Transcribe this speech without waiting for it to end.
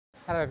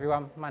Hello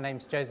everyone, my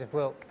name's Joseph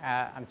Wilk.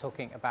 I'm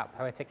talking about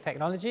Poetic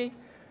Technology.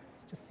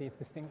 Let's just see if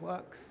this thing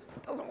works.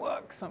 It doesn't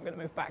work, so I'm going to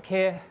move back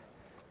here.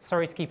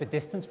 Sorry to keep a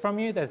distance from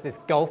you. There's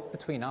this gulf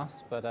between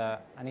us, but I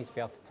need to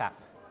be able to tap.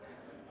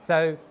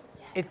 So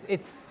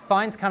it's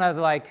fine to kind of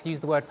like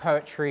use the word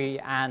poetry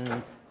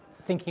and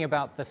thinking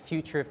about the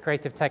future of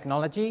creative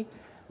technology.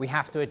 We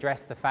have to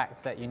address the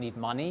fact that you need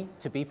money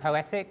to be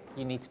poetic.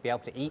 You need to be able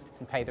to eat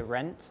and pay the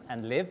rent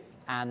and live,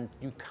 and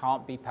you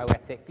can't be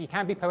poetic. You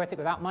can be poetic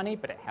without money,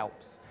 but it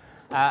helps.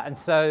 And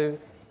so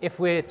if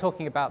we're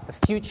talking about the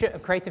future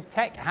of creative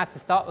tech, it has to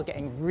start with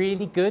getting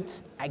really good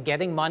at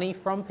getting money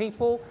from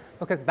people,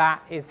 because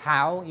that is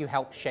how you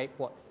help shape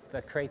what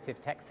the creative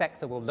tech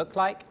sector will look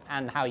like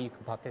and how you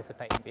can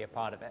participate and be a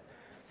part of it.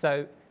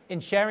 So in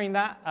sharing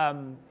that,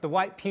 the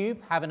White Pube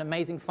have an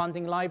amazing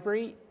funding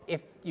library.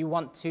 If you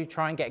want to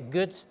try and get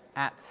good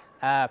at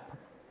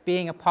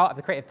being a part of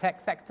the creative tech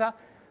sector,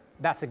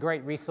 that's a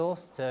great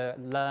resource to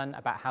learn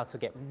about how to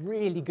get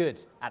really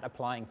good at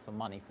applying for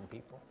money from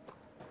people.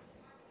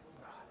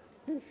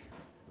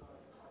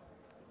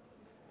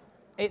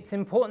 It's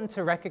important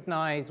to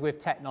recognize with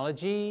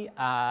technology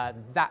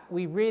that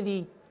we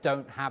really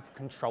don't have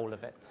control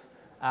of it.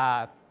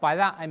 By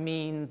that I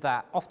mean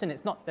that often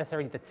it's not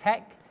necessarily the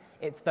tech,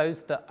 it's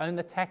those that own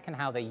the tech and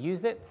how they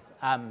use it.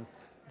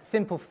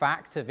 Simple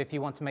fact of if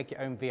you want to make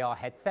your own VR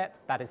headset,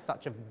 that is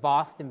such a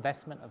vast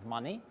investment of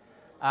money.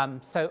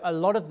 So a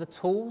lot of the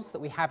tools that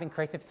we have in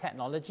creative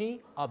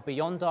technology are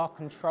beyond our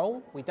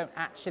control. We don't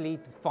actually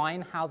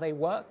define how they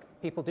work.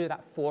 People do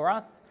that for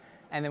us,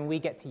 and then we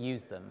get to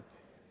use them.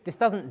 This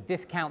doesn't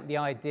discount the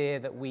idea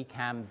that we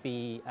can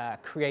be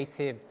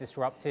creative,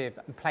 disruptive,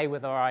 and play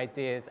with our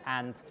ideas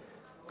and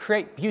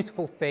create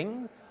beautiful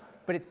things,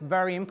 but it's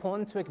very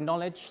important to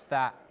acknowledge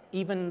that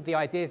even the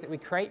ideas that we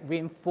create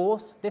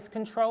reinforce this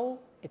control.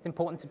 It's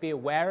important to be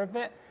aware of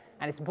it,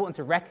 and it's important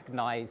to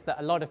recognize that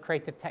a lot of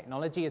creative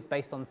technology is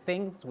based on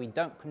things we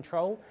don't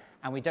control,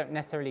 and we don't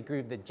necessarily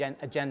agree with the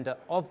agenda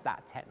of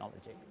that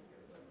technology.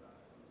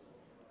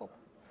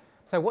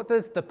 So what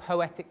does the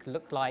poetic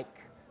look like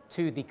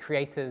to the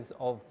creators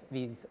of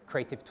these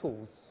creative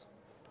tools?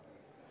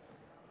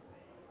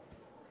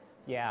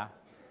 Yeah.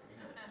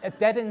 A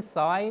dead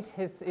inside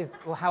is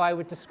how I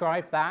would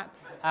describe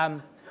that.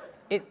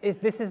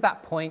 This is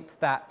that point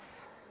that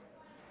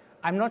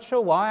I'm not sure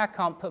why. I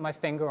can't put my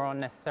finger on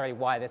necessarily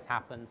why this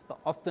happens, but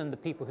often the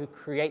people who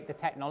create the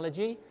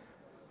technology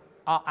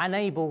are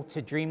unable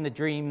to dream the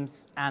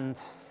dreams and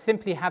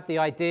simply have the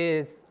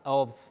ideas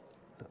of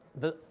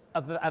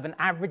an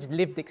average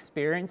lived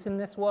experience in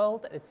this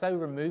world that is so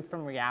removed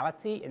from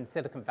reality in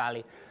Silicon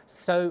Valley,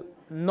 so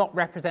not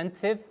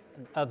representative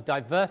of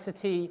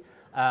diversity,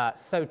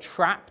 so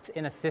trapped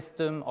in a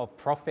system of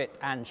profit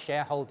and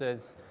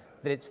shareholders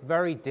that it's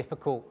very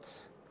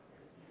difficult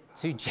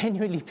to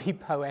genuinely be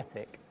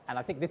poetic. And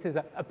I think this is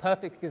a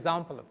perfect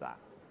example of that.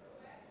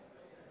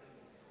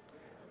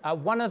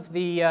 One of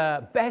the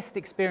best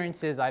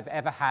experiences I've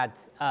ever had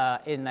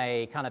in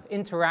a kind of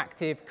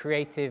interactive,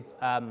 creative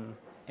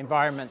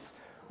environment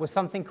was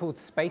something called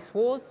Space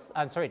Wars,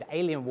 the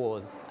Alien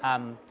Wars.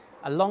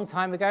 A long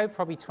time ago,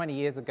 probably 20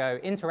 years ago,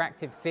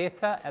 interactive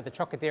theater at the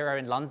Trocadero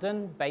in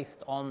London,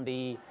 based on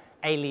the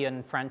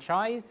Alien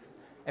franchise.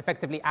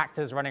 Effectively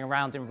actors running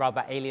around in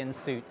rubber alien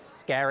suits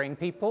scaring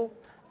people.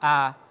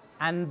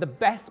 And the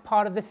best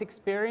part of this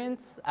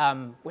experience,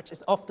 which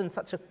is often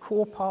such a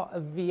core part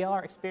of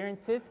VR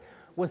experiences,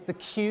 was the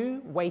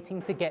queue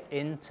waiting to get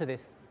into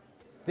this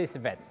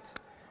event.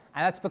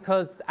 And that's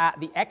because at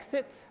the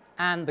exit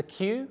and the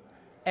queue,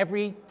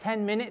 every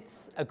 10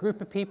 minutes, a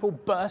group of people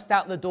burst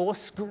out the door,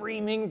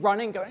 screaming,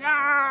 running, going,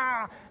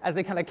 "Ah!" as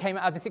they kind of came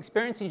out of this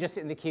experience, and you just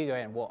sit in the queue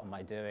going, what am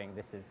I doing?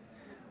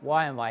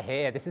 Why am I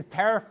here? This is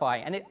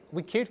terrifying. And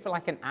we queued for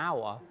like an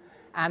hour.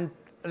 And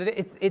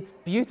it's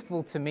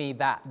beautiful to me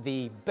that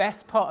the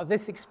best part of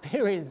this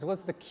experience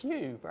was the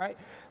queue, right?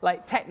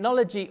 Like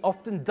technology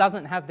often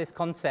doesn't have this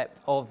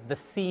concept of the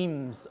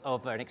seams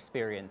of an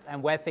experience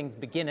and where things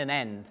begin and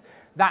end.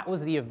 That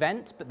was the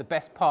event, but the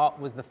best part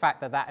was the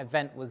fact that that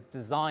event was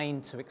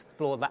designed to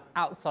explore the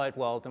outside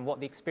world and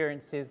what the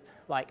experience is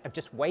like of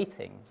just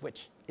waiting,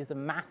 which is a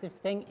massive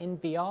thing in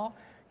VR.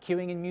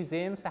 Queuing in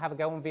museums to have a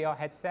go on VR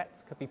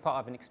headsets could be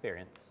part of an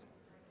experience.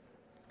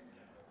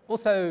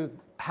 Also,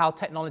 how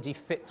technology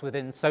fits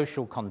within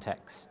social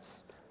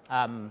contexts.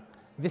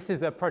 This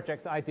is a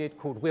project I did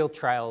called Wheel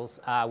Trails,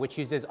 which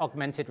uses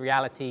augmented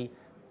reality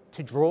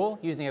to draw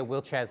using a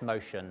wheelchair's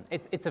motion.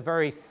 It's a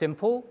very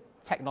simple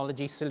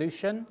technology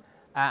solution,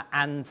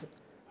 and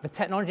the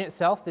technology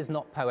itself is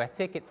not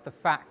poetic. It's the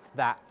fact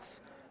that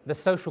the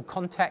social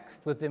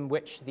context within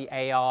which the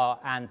AR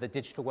and the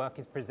digital work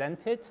is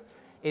presented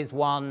is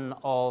one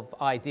of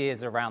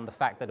ideas around the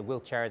fact that a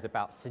wheelchair is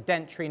about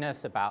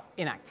sedentariness, about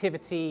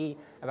inactivity,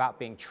 about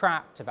being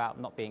trapped, about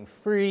not being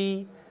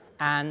free,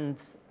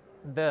 and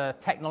the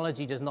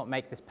technology does not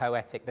make this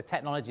poetic. The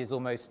technology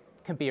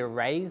can be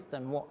erased,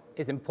 and what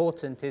is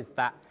important is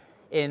that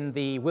in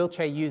the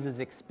wheelchair user's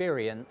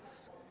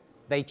experience,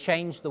 They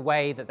change the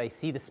way that they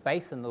see the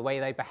space and the way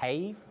they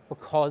behave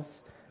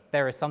because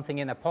there is something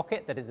in their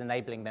pocket that is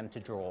enabling them to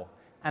draw.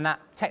 And that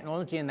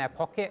technology in their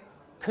pocket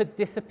could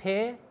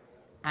disappear,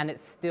 and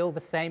it's still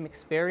the same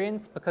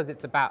experience because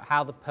it's about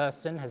how the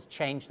person has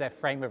changed their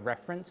frame of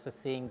reference for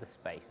seeing the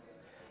space.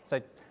 So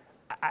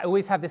I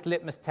always have this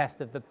litmus test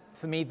of,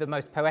 for me, the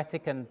most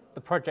poetic and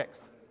the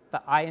projects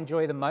that I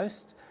enjoy the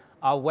most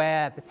are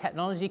where the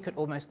technology could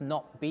almost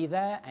not be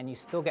there and you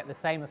still get the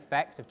same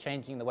effect of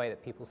changing the way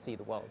that people see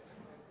the world.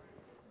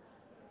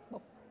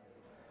 Well,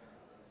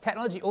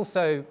 technology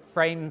also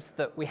frames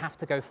that we have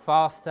to go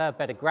faster,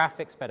 better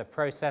graphics, better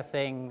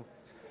processing.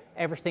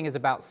 Everything is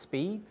about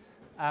speed.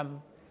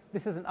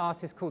 This is an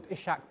artist called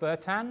Ishak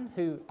Burtan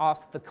who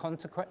asked the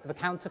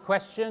counter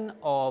question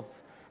of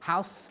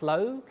how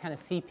slow can a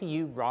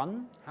CPU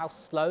run? How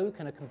slow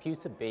can a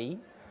computer be?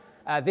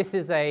 This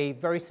is a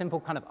very simple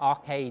kind of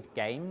arcade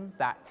game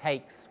that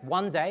takes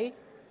 1 day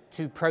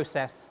to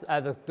process,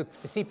 the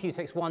CPU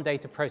takes 1 day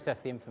to process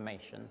the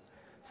information.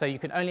 So you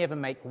can only ever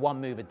make one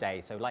move a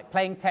day. So like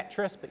playing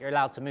Tetris, but you're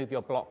allowed to move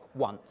your block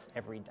once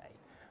every day,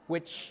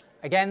 which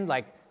again,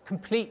 like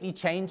completely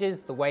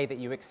changes the way that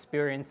you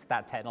experience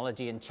that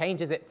technology and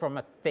changes it from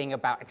a thing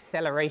about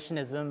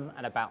accelerationism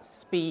and about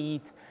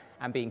speed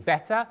and being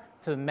better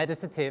to a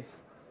meditative,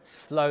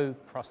 slow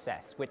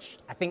process, which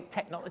I think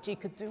technology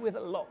could do with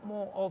a lot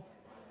more of.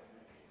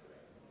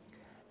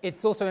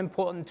 It's also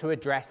important to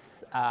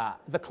address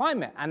the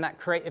climate and that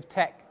creative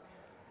tech,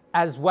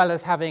 as well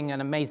as having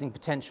an amazing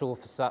potential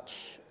for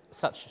such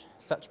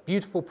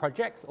beautiful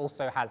projects,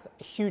 also has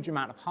a huge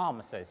amount of harm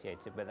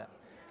associated with it.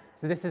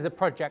 So this is a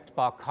project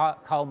by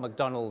Carl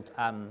McDonald,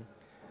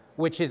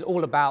 which is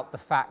all about the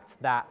fact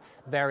that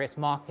various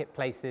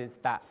marketplaces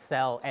that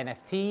sell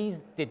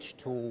NFTs,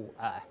 digital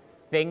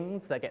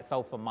things that get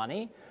sold for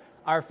money,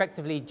 are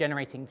effectively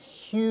generating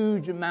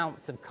huge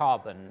amounts of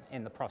carbon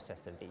in the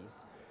process of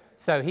these.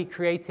 So he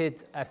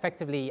created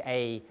effectively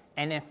a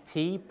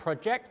NFT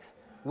project,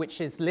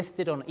 which is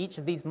listed on each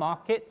of these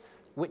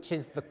markets, which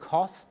is the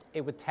cost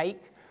it would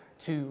take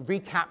to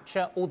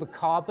recapture all the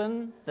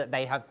carbon that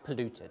they have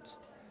polluted.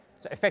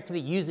 So effectively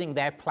using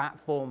their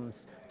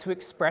platforms to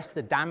express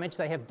the damage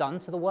they have done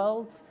to the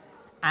world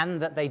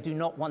and that they do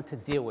not want to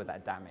deal with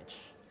that damage.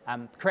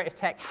 Creative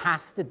tech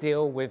has to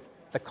deal with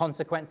the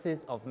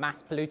consequences of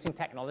mass polluting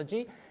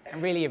technology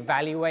and really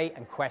evaluate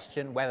and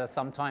question whether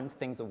sometimes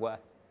things are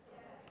worth.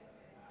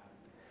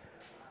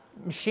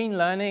 Machine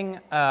learning,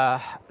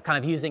 kind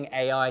of using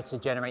AI to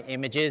generate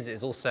images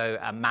is also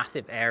a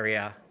massive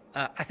area,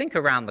 I think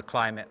around the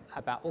climate,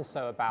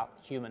 also about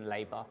human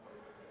labor.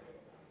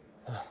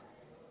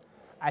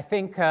 I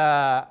think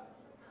a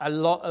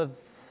lot of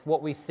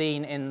what we've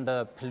seen in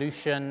the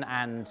pollution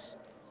and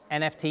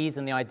NFTs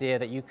and the idea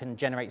that you can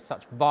generate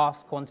such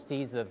vast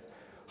quantities of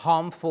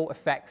harmful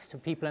effects to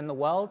people in the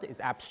world is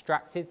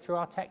abstracted through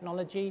our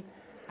technology.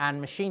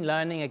 And machine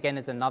learning, again,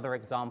 is another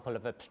example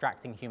of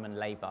abstracting human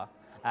labor.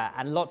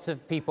 And lots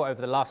of people over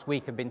the last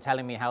week have been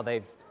telling me how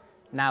they've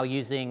now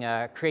using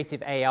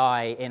creative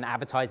AI in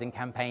advertising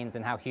campaigns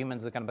and how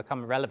humans are going to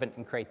become relevant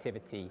in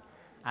creativity.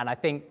 And I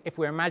think if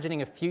we're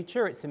imagining a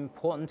future, it's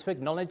important to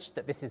acknowledge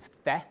that this is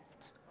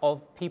theft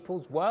of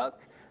people's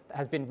work that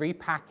has been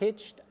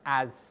repackaged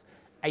as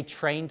a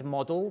trained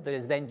model that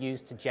is then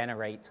used to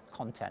generate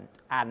content.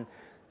 And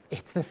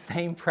it's the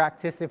same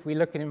practice if we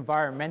look at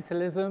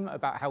environmentalism,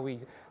 about how we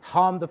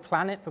harm the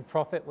planet for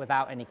profit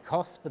without any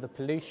cost for the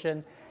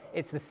pollution.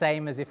 It's the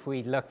same as if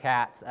we look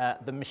at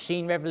the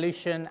machine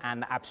revolution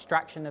and the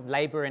abstraction of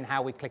labor and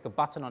how we click a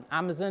button on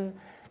Amazon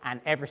and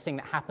everything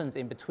that happens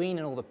in between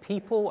and all the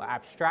people are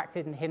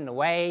abstracted and hidden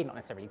away, not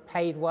necessarily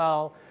paid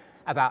well,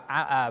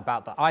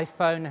 about the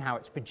iPhone and how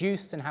it's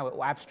produced and how it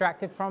will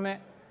abstracted from it.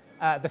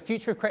 The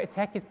future of creative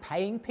tech is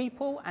paying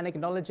people and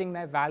acknowledging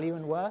their value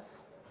and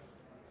worth.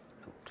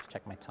 Oh, just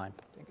check my time.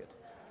 Doing good.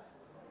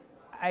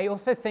 I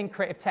also think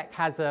creative tech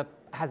has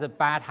a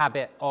bad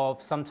habit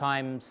of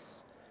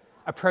sometimes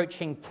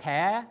approaching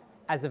care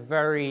as a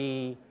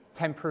very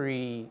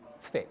temporary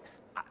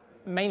fix,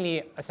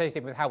 mainly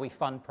associated with how we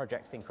fund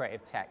projects in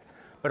creative tech.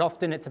 But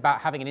often it's about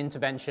having an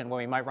intervention where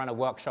we might run a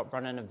workshop,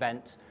 run an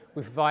event.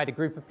 We provide a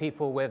group of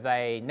people with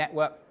a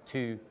network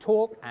to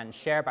talk and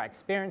share about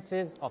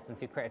experiences, often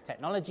through creative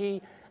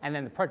technology, and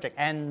then the project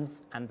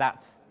ends, and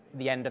that's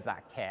the end of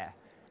that care.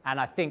 And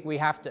I think we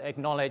have to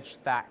acknowledge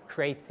that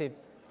creative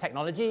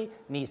technology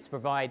needs to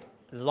provide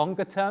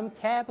longer-term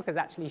care, because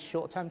actually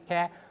short-term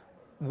care,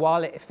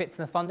 while it fits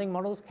in the funding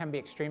models, can be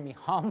extremely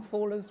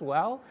harmful as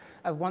well.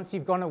 Once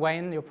you've gone away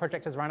and your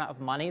project has run out of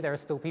money, there are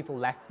still people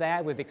left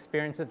there with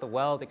experience of the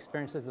world,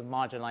 experiences of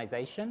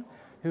marginalization,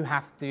 who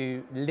have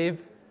to live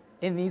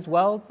in these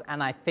worlds.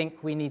 And I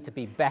think we need to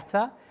be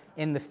better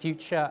in the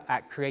future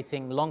at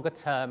creating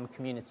longer-term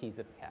communities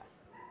of care.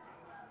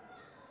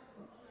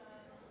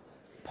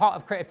 Part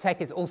of creative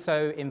tech is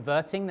also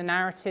inverting the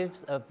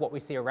narratives of what we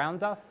see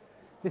around us.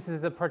 This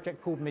is a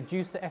project called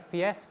Medusa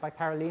FPS by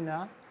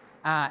Carolina.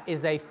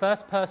 Is a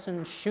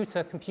first-person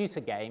shooter computer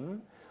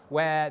game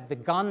where the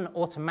gun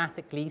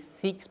automatically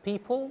seeks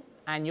people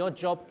and your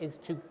job is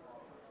to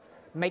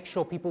make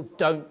sure people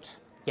don't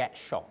get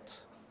shot.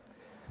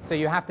 So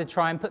you have to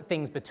try and put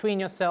things between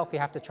yourself, you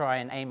have to try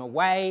and aim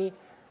away,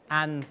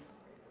 and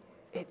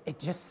it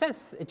just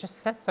says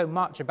so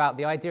much about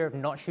the idea of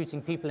not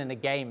shooting people in a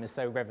game is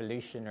so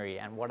revolutionary,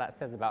 and what that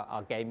says about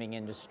our gaming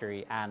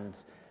industry. And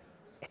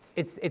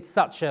it's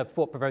such a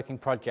thought-provoking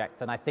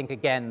project, and I think,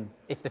 again,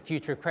 if the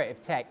future of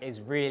creative tech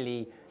is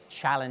really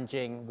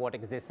challenging what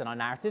exists in our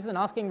narratives and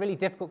asking really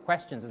difficult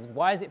questions, as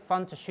why is it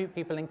fun to shoot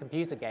people in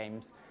computer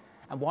games,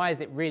 and why is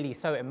it really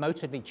so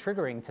emotively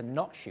triggering to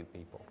not shoot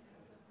people?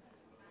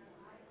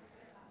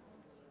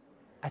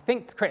 I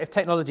think creative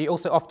technology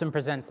also often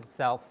presents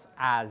itself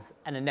as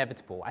an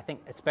inevitable. I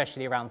think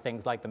especially around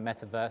things like the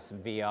metaverse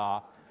and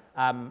VR.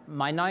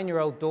 My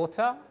 9-year-old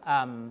daughter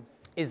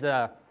is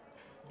a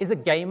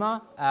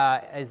gamer,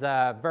 is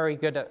very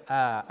good at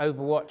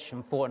Overwatch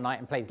and Fortnite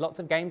and plays lots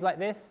of games like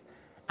this.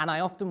 And I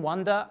often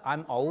wonder,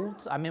 I'm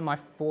old, I'm in my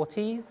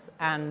 40s,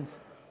 and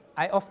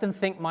I often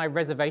think my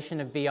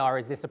reservation of VR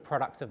is this a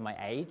product of my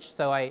age.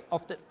 So I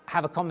often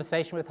have a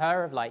conversation with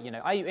her of like,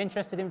 are you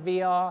interested in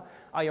VR?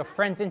 Are your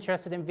friends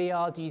interested in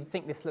VR? Do you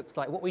think this looks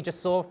like what we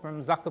just saw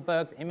from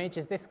Zuckerberg's image?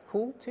 Is this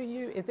cool to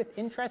you? Is this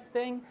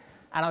interesting?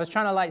 And I was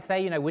trying to like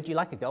say, would you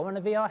like to go on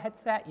a VR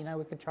headset?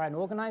 We could try and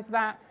organize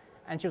that.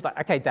 And she was like,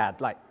 okay, Dad,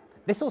 like,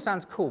 this all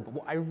sounds cool, but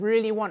what I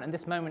really want in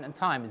this moment in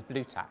time is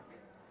blue tack.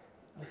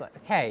 I was like,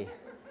 okay.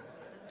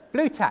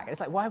 Blue tack. It's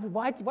like, why do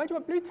you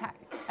want blue tack?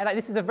 And like,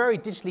 this is a very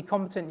digitally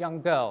competent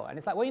young girl. And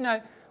it's like,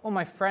 well, all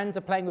my friends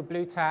are playing with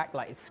blue tack.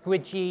 Like, it's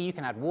squidgy. You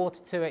can add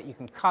water to it. You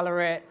can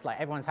color it. It's like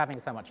everyone's having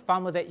so much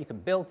fun with it. You can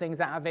build things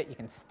out of it. You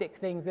can stick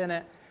things in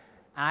it.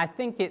 And I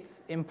think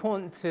it's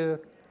important to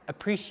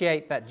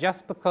appreciate that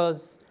just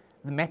because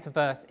the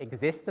metaverse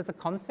exists as a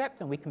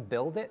concept and we can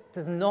build it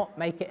does not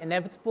make it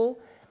inevitable.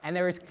 And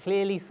there is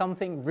clearly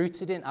something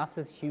rooted in us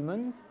as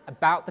humans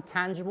about the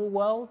tangible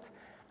world.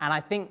 And I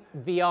think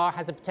VR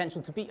has the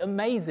potential to be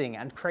amazing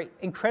and create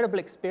incredible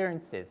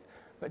experiences,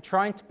 but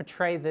trying to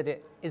portray that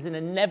it is an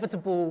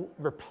inevitable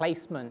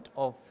replacement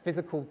of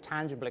physical,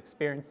 tangible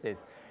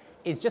experiences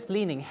is just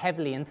leaning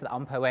heavily into the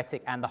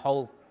unpoetic and the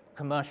whole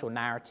commercial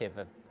narrative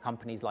of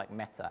companies like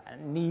Meta,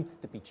 and it needs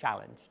to be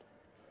challenged.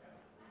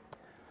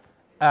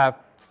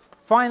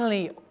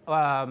 Finally,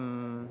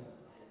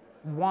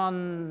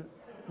 one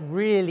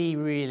really,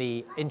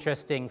 really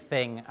interesting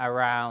thing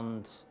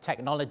around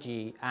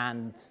technology,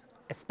 and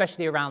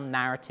especially around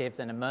narratives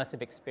and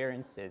immersive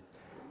experiences,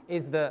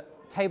 is that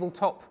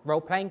tabletop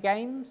role-playing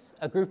games,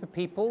 a group of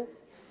people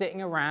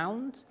sitting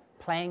around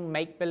playing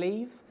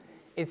make-believe,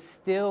 is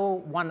still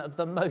one of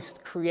the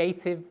most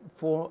creative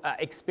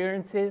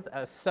experiences,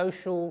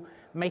 social,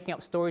 making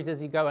up stories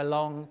as you go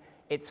along.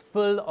 It's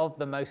full of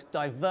the most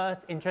diverse,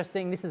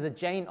 interesting. This is a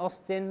Jane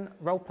Austen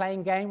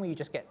role-playing game where you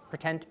just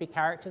pretend to be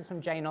characters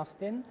from Jane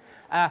Austen.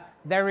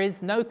 There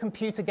is no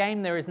computer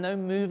game, there is no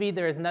movie,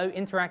 there is no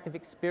interactive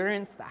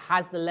experience that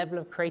has the level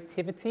of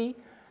creativity,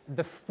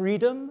 the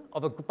freedom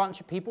of a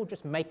bunch of people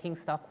just making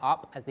stuff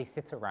up as they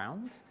sit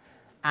around.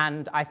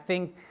 And I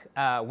think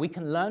we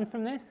can learn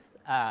from this.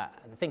 I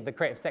think the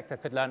creative sector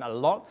could learn a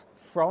lot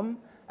from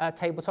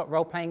tabletop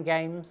role-playing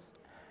games.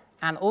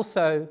 And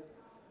also,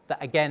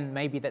 that again,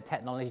 maybe that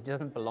technology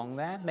doesn't belong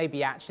there.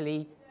 Maybe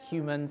actually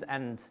humans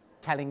and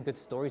telling good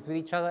stories with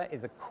each other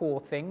is a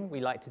core thing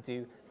we like to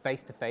do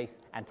face-to-face,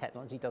 and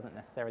technology doesn't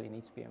necessarily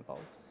need to be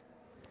involved.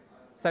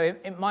 So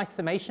in my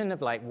summation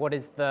of like, what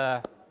is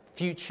the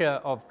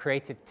future of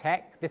creative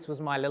tech, this was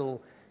my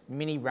little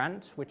mini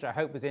rant, which I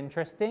hope was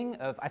interesting,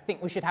 of I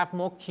think we should have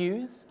more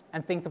cues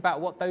and think about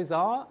what those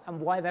are and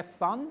why they're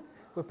fun.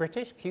 We're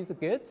British, cues are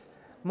good.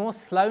 More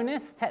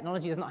slowness,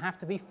 technology does not have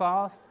to be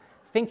fast.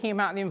 Thinking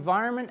about the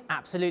environment,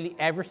 absolutely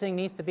everything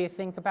needs to be a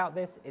think about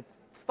this. It's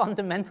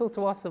fundamental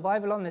to our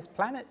survival on this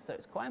planet, so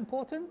it's quite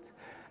important.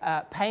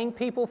 Paying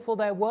people for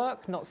their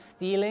work, not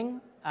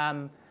stealing.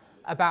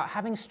 About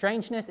having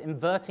strangeness,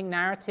 inverting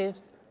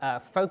narratives,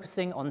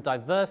 focusing on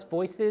diverse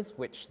voices,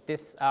 which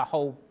this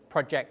whole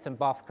project and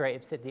Bath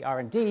Creative City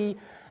R&D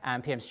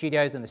and PM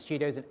Studios and the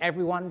studios and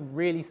everyone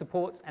really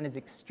supports and is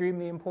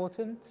extremely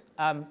important.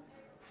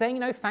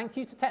 Saying thank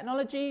you to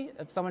technology.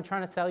 If someone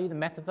trying to sell you the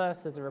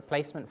metaverse as a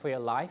replacement for your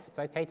life, it's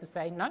okay to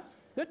say, no,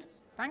 good,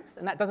 thanks.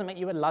 And that doesn't make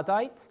you a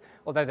Luddite,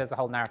 although there's a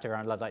whole narrative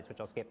around Luddites, which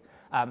I'll skip.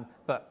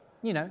 But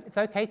it's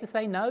okay to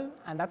say no,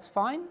 and that's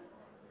fine.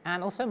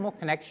 And also more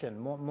connection,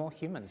 more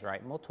humans,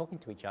 right? More talking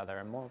to each other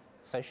and more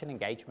social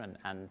engagement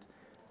and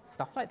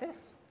stuff like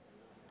this.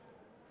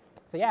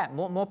 So yeah,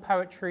 more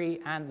poetry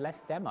and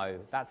less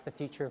demo. That's the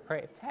future of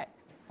creative tech.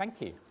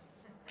 Thank you.